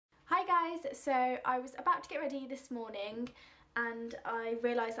Guys, so I was about to get ready this morning and I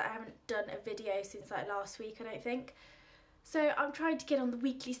realised that I haven't done a video since like last week, I don't think. So I'm trying to get on the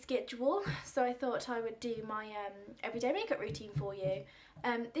weekly schedule, so I thought I would do my everyday makeup routine for you.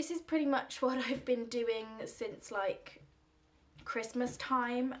 This is pretty much what I've been doing since like Christmas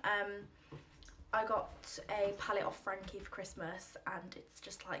time. I got a palette off Frankie for Christmas and it's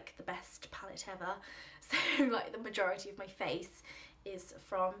just like the best palette ever. So like the majority of my face is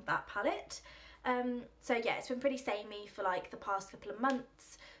from that palette. So yeah, it's been pretty samey for like the past couple of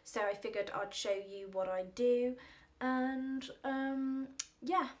months, so I figured I'd show you what I do, and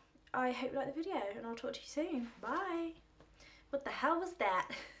yeah, I hope you like the video and I'll talk to you soon. Bye. What the hell was that?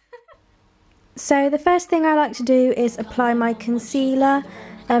 So the first thing I like to do is apply my concealer.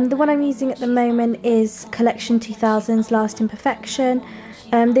 The one I'm using at the moment is Collection 2000's Lasting Perfection.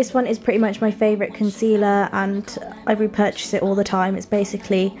 This one is pretty much my favourite concealer and I repurchase it all the time. It's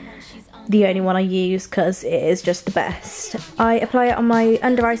basically the only one I use because it is just the best. I apply it on my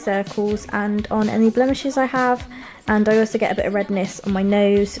under eye circles and on any blemishes I have, and I also get a bit of redness on my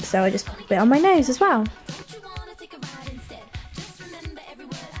nose, so I just pop a bit on my nose as well.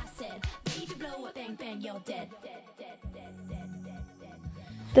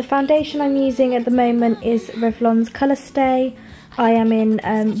 The foundation I'm using at the moment is Revlon's Colour Stay. I am in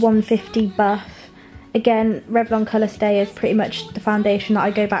 150 Buff. Again, Revlon Colour Stay is pretty much the foundation that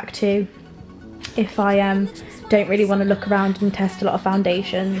I go back to if I don't really want to look around and test a lot of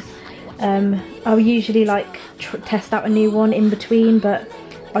foundations. I'll usually like test out a new one in between, but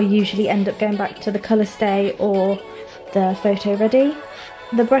I usually end up going back to the Colour Stay or the Photo Ready.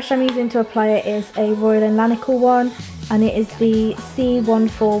 The brush I'm using to apply it is a Royal & Lanicle one, and it is the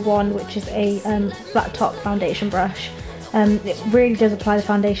C141, which is a flat top foundation brush. It really does apply the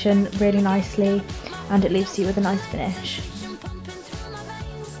foundation really nicely and it leaves you with a nice finish.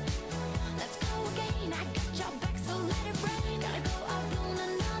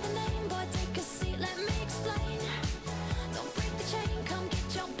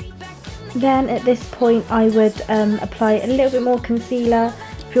 Then at this point I would apply a little bit more concealer,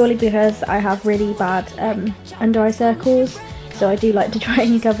 purely because I have really bad under eye circles, so I do like to try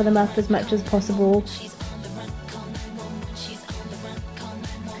and cover them up as much as possible.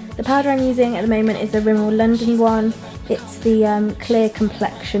 The powder I'm using at the moment is the Rimmel London one. It's the clear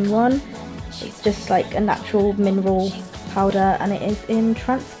complexion one. It's just like a natural mineral powder and it is in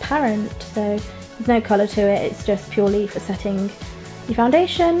transparent, so there's no colour to it, it's just purely for setting your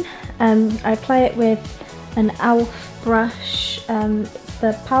foundation. I apply it with an e.l.f. brush. It's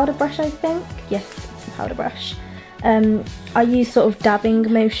the powder brush, I think. Yes, it's the powder brush. I use sort of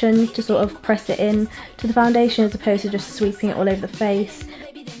dabbing motions to sort of press it in to the foundation as opposed to just sweeping it all over the face.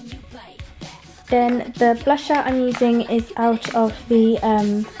 Then the blusher I'm using is out of the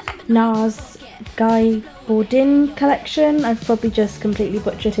NARS Guy Bourdin collection. I've probably just completely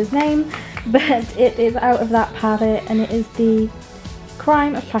butchered his name, but it is out of that palette and it is the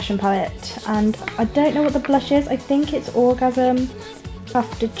Crime of Passion palette, and I don't know what the blush is. I think it's Orgasm. I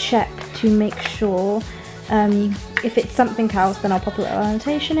have to check to make sure. If it's something else, then I'll pop a little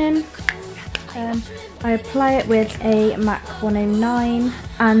annotation in. I apply it with a MAC 109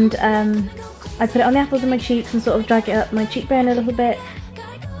 and I put it on the apples of my cheeks and sort of drag it up my cheekbone a little bit.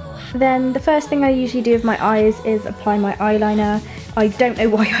 Then the first thing I usually do with my eyes is apply my eyeliner. I don't know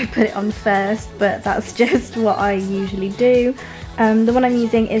why I put it on first, but that's just what I usually do. The one I'm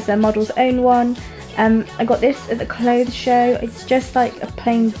using is a Model's Own one. I got this at the clothes show. It's just like a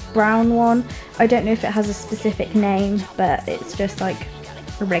plain brown one. I don't know if it has a specific name, but it's just like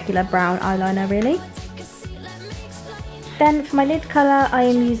a regular brown eyeliner really. Then for my lid colour I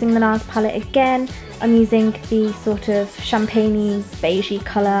am using the NARS palette again. I'm using the sort of champagne-y beigey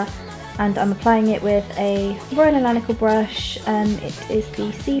colour and I'm applying it with a Royal & Lanicle brush. It is the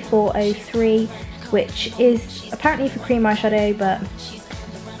C403, which is apparently for cream eyeshadow, but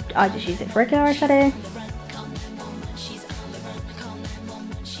I just use it for regular eyeshadow.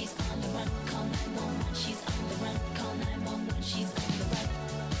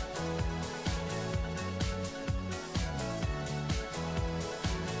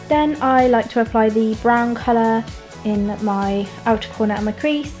 Then I like to apply the brown colour in my outer corner and my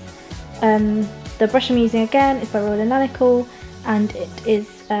crease. The brush I'm using again is by Royal & Lanicle and it is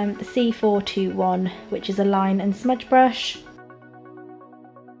the C421, which is a line and smudge brush.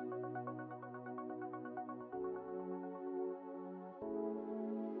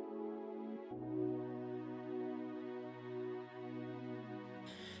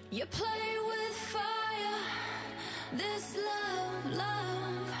 You play with fire, this love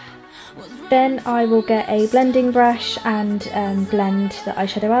Then I will get a blending brush and blend the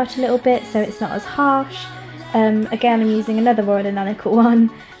eyeshadow out a little bit so it's not as harsh. Again, I'm using another Royal & Alnico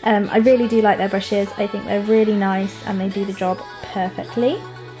one. I really do like their brushes. I think they're really nice and they do the job perfectly.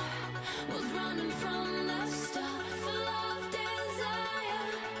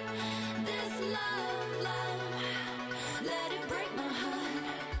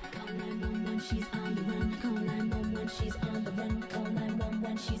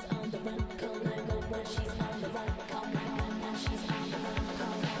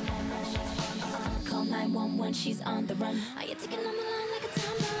 When she's on the run, are you taking on the line like a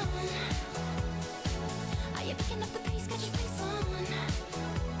time bomb? Are you picking up the pace, got your face on?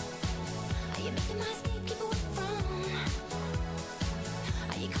 Are you making my escape, keep away from?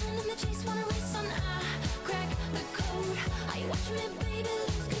 Are you calling in the chase, wanna race on? I crack the code. Are you watching me, baby,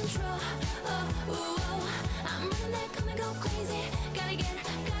 lose control? Oh, ooh, oh. I'm running there, come and go crazy. Gotta go home.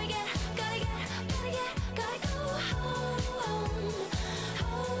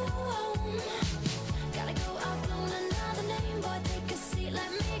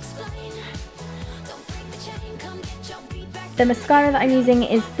 The mascara that I'm using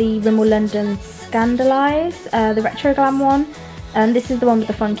is the Rimmel London Scandalise, the Retro Glam one. This is the one with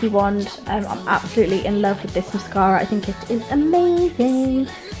the funky wand. I'm absolutely in love with this mascara. I think it is amazing.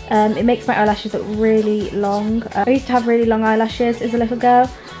 It makes my eyelashes look really long. I used to have really long eyelashes as a little girl,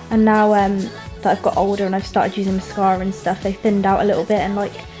 and now that I've got older and I've started using mascara and stuff, they've thinned out a little bit and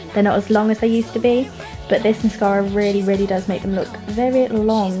like they're not as long as they used to be. But this mascara really does make them look very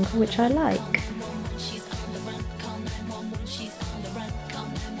long, which I like.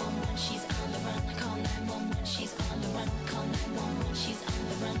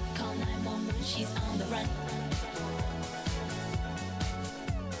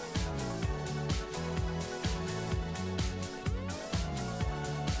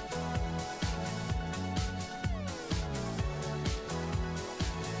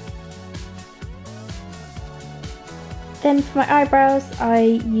 Then for my eyebrows, I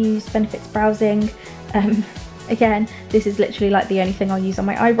use Benefit's Browsing. Again, this is literally like the only thing I'll use on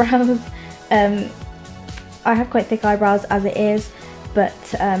my eyebrows. I have quite thick eyebrows as it is, but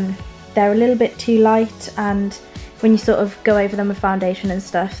they're a little bit too light, and when you sort of go over them with foundation and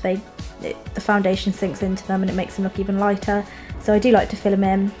stuff, the foundation sinks into them and it makes them look even lighter. So I do like to fill them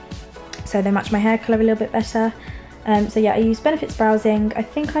in so they match my hair colour a little bit better. So yeah, I use Benefit's Browsing. I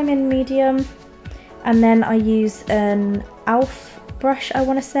think I'm in medium. And then I use an e.l.f. brush, I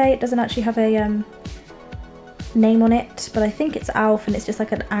want to say. It doesn't actually have a name on it, but I think it's e.l.f. and it's just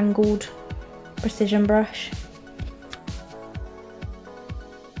like an angled precision brush.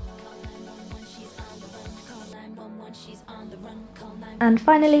 And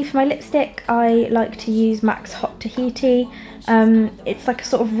finally for my lipstick, I like to use MAC's Hot Tahiti. It's like a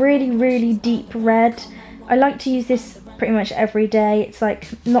sort of really deep red. I like to use this pretty much every day. It's like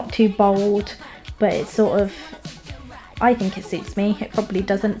not too bold, but it's sort of, I think it suits me. It probably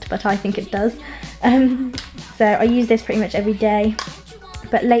doesn't, but I think it does. So I use this pretty much every day.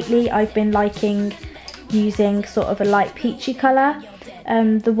 But lately I've been liking using sort of a light peachy colour.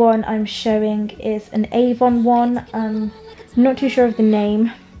 The one I'm showing is an Avon one. I'm not too sure of the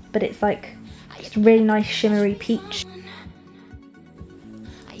name, but it's like just a really nice shimmery peach.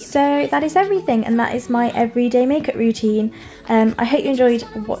 So that is everything, and that is my everyday makeup routine. I hope you enjoyed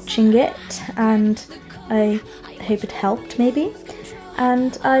watching it, and I hope it helped maybe.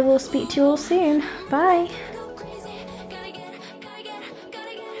 And I will speak to you all soon. Bye!